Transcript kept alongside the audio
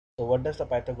So what does the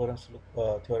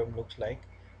theorem looks like?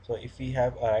 So if we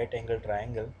have a right angle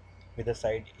triangle with a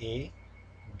side A,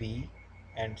 B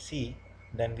and C,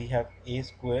 then we have A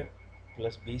square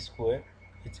plus B square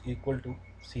is equal to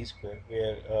C square,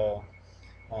 where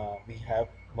we have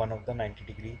one of the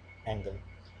 90-degree angle.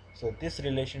 So this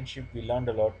relationship we learned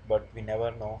a lot, but we never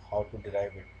know how to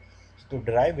derive it. So to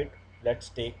derive it, let's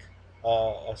take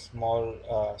a small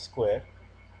square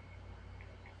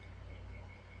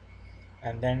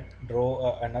and then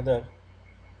draw another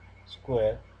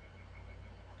square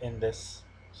in this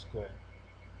square.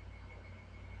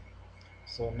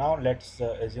 So now let's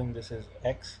assume this is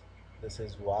x, this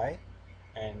is y,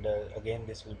 and again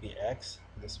this will be x,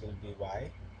 this will be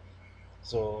y.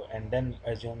 So and then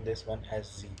assume this one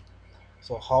as z.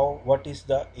 So what is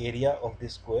the area of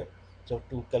this square? So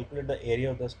to calculate the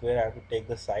area of the square, I have to take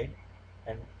the side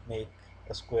and make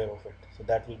a square of it. So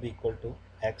that will be equal to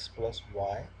x plus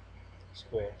y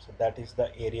square. So that is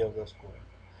the area of the square.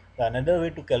 The another way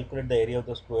to calculate the area of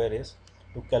the square is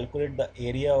to calculate the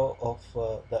area of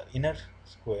the inner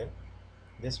square,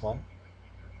 this one.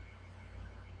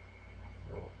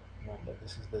 So remember,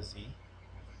 this is the z,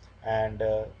 and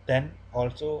then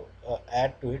also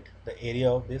add to it the area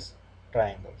of these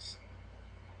triangles.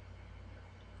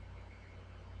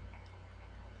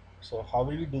 So how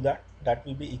will we do that? That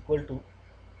will be equal to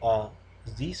uh,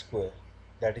 z square,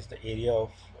 that is the area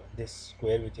of this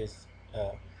square which is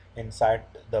inside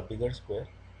the bigger square,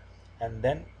 and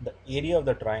then the area of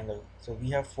the triangle. So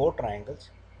we have four triangles,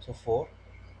 so 4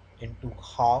 into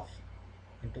half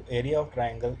into area of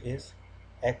triangle is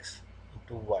x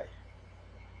into y,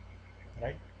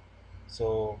 right?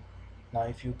 So now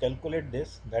if you calculate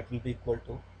this, that will be equal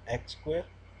to x square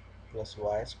plus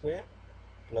y square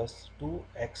plus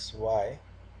 2xy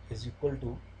is equal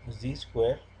to z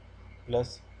square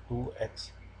plus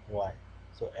 2xy.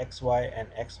 So xy and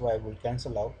xy will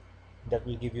cancel out. That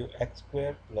will give you x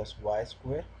square plus y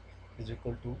square is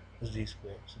equal to z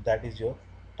square. So that is your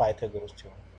Pythagoras theorem.